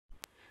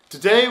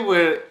Today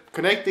we're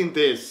connecting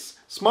this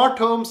smart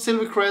home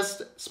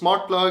SilverCrest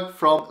smart plug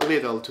from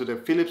LIDL to the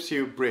Philips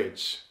Hue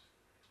Bridge.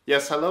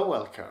 Yes, hello,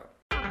 welcome.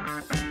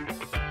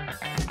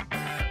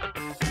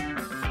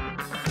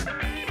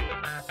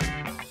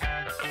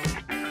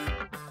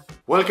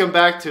 Welcome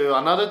back to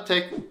another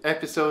tech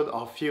episode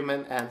of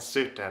Human and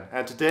Suten.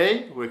 And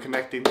today we're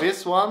connecting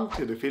this one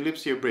to the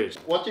Philips Hue Bridge.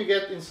 What you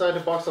get inside the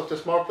box of the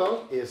smart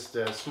plug is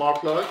the smart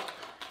plug.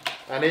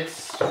 And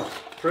it's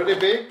pretty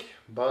big,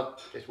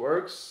 but it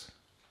works.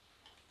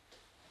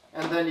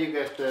 And then you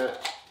get the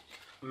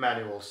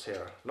manuals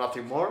here.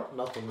 Nothing more,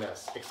 nothing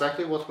less.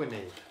 Exactly what we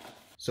need.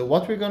 So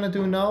what we're going to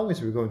do now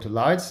is we're going to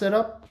light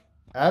setup,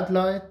 add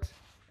light,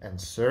 and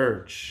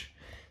search.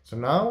 So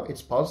now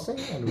it's pulsing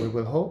and we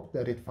will hope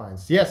that it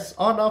finds, yes,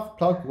 on off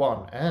plug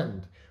 1.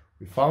 And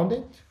we found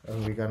it.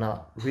 And we're going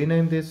to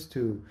rename this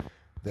to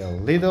the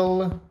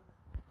LIDL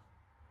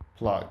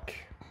plug.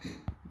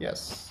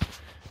 Yes.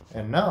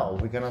 And now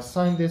we're going to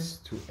assign this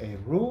to a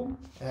room.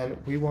 And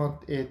we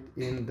want it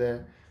in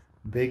the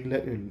big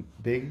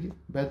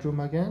bedroom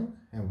again,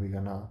 and we're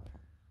gonna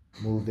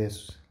move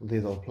this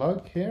little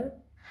plug here.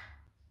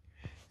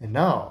 And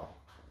now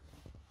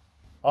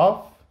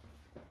off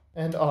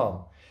and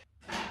on,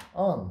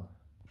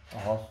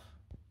 off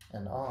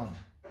and on.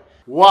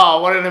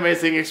 Wow, what an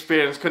amazing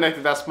experience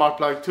connecting that smart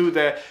plug to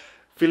the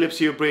Philips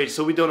Hue Bridge,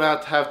 so we do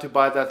not have to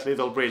buy that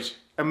little bridge.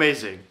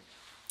 Amazing.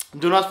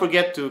 Do not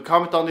forget to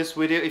comment on this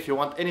video if you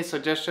want any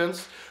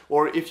suggestions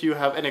or if you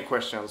have any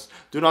questions.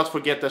 Do not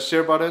forget the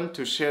share button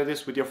to share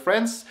this with your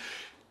friends.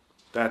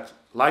 That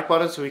like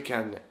button so we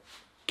can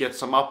get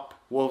some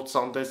upvotes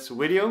on this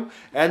video.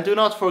 And do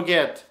not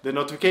forget the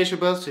notification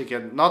bell so you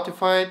get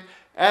notified,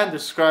 and the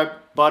subscribe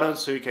button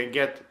so you can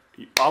get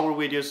our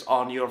videos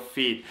on your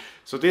feed.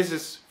 So this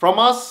is from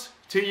us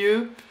to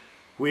you.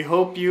 We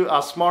hope you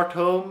a smart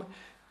home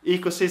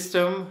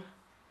ecosystem,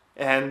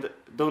 and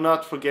do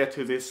not forget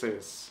who this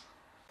is.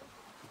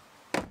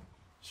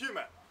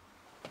 Human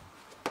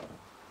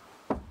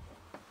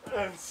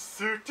and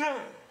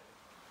Suten.